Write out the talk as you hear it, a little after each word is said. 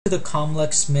To the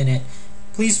COMLEX Minute,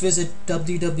 please visit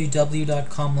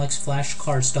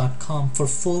www.comlexflashcards.com for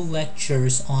full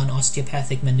lectures on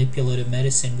osteopathic manipulative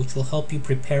medicine, which will help you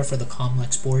prepare for the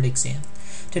COMLEX board exam.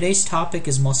 Today's topic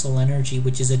is muscle energy,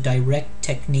 which is a direct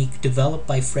technique developed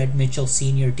by Fred Mitchell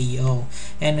Sr. DO.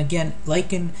 And again,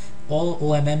 like in all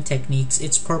OMM techniques,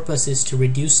 its purpose is to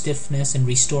reduce stiffness and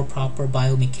restore proper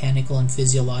biomechanical and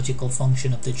physiological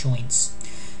function of the joints.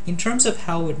 In terms of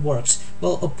how it works,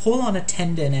 well, a pull on a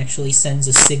tendon actually sends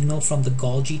a signal from the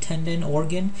Golgi tendon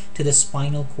organ to the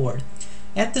spinal cord.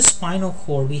 At the spinal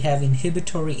cord, we have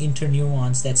inhibitory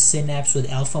interneurons that synapse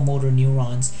with alpha motor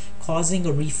neurons, causing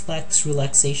a reflex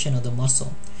relaxation of the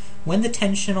muscle. When the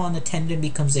tension on the tendon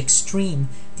becomes extreme,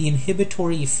 the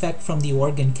inhibitory effect from the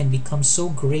organ can become so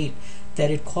great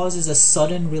that it causes a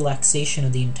sudden relaxation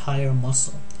of the entire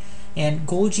muscle. And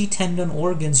Golgi tendon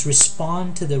organs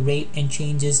respond to the rate and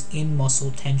changes in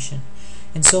muscle tension.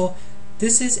 And so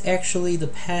this is actually the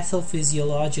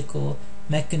pathophysiological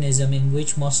mechanism in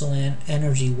which muscle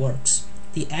energy works.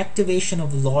 The activation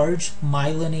of large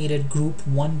myelinated group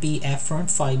 1B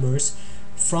afferent fibers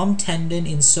from tendon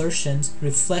insertions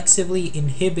reflexively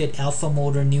inhibit alpha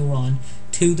motor neuron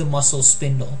to the muscle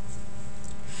spindle.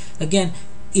 Again,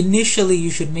 initially, you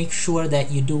should make sure that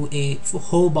you do a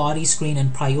whole body screen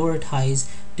and prioritize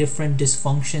different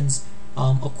dysfunctions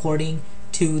according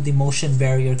to the motion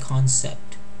barrier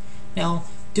concept. Now,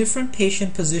 different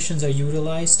patient positions are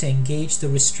utilized to engage the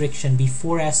restriction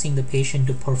before asking the patient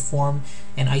to perform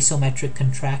an isometric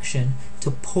contraction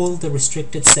to pull the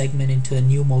restricted segment into a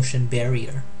new motion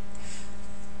barrier.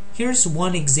 Here's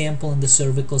one example in the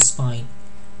cervical spine.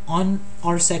 On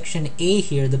our section A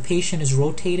here, the patient is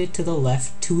rotated to the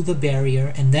left to the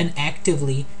barrier and then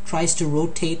actively tries to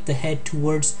rotate the head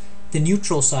towards the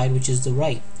neutral side, which is the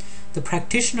right. The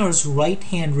practitioner's right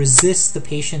hand resists the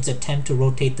patient's attempt to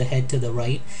rotate the head to the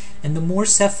right, and the more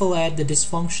cephalad the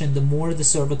dysfunction, the more the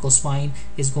cervical spine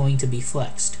is going to be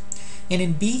flexed. And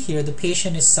in B here, the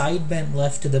patient is side bent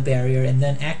left to the barrier and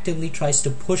then actively tries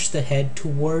to push the head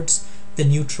towards the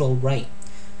neutral right.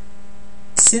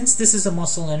 Since this is a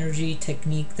muscle energy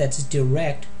technique that's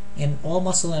direct, and all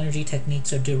muscle energy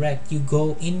techniques are direct, you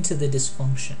go into the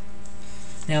dysfunction.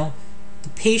 Now, the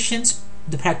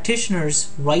practitioner's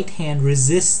right hand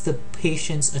resists the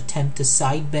patient's attempt to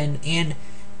side bend and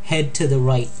head to the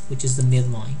right, which is the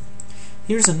midline.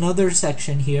 Here's another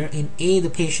section here. In A, the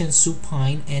patient's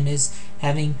supine and is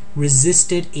having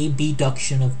resisted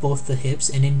abduction of both the hips,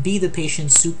 and in B, the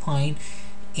patient's supine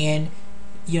and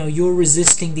you're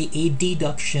resisting the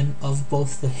adduction of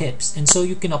both the hips. And so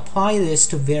you can apply this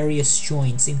to various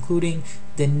joints, including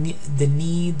the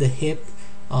knee, the hip,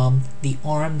 the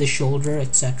arm, the shoulder,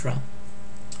 etc.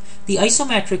 The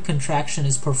isometric contraction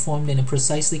is performed in a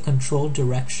precisely controlled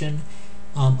direction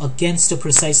against a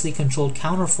precisely controlled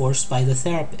counterforce by the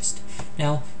therapist.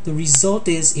 Now, the result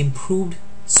is improved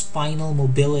spinal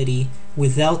mobility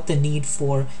without the need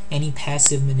for any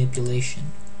passive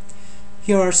manipulation.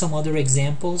 Here are some other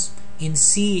examples. In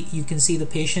C, you can see the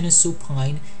patient is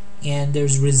supine and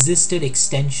there's resisted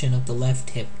extension of the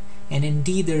left hip. And in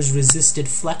D, there's resisted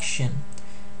flexion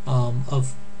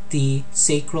of the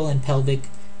sacral and pelvic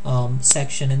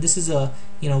section. And this is a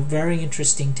very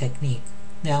interesting technique.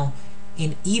 Now,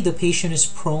 in E, the patient is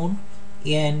prone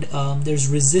and there's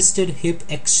resisted hip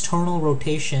external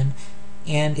rotation,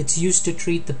 and it's used to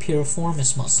treat the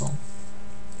piriformis muscle.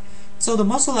 So the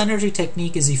muscle energy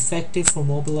technique is effective for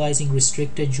mobilizing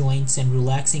restricted joints and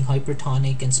relaxing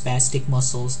hypertonic and spastic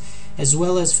muscles, as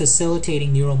well as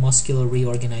facilitating neuromuscular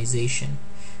reorganization.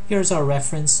 Here's our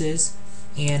references,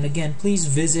 and again, please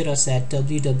visit us at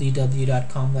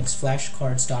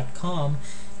www.comlexflashcards.com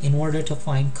in order to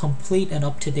find complete and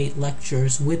up-to-date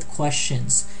lectures with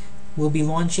questions. We'll be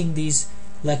launching these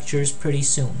lectures pretty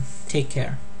soon. Take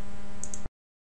care.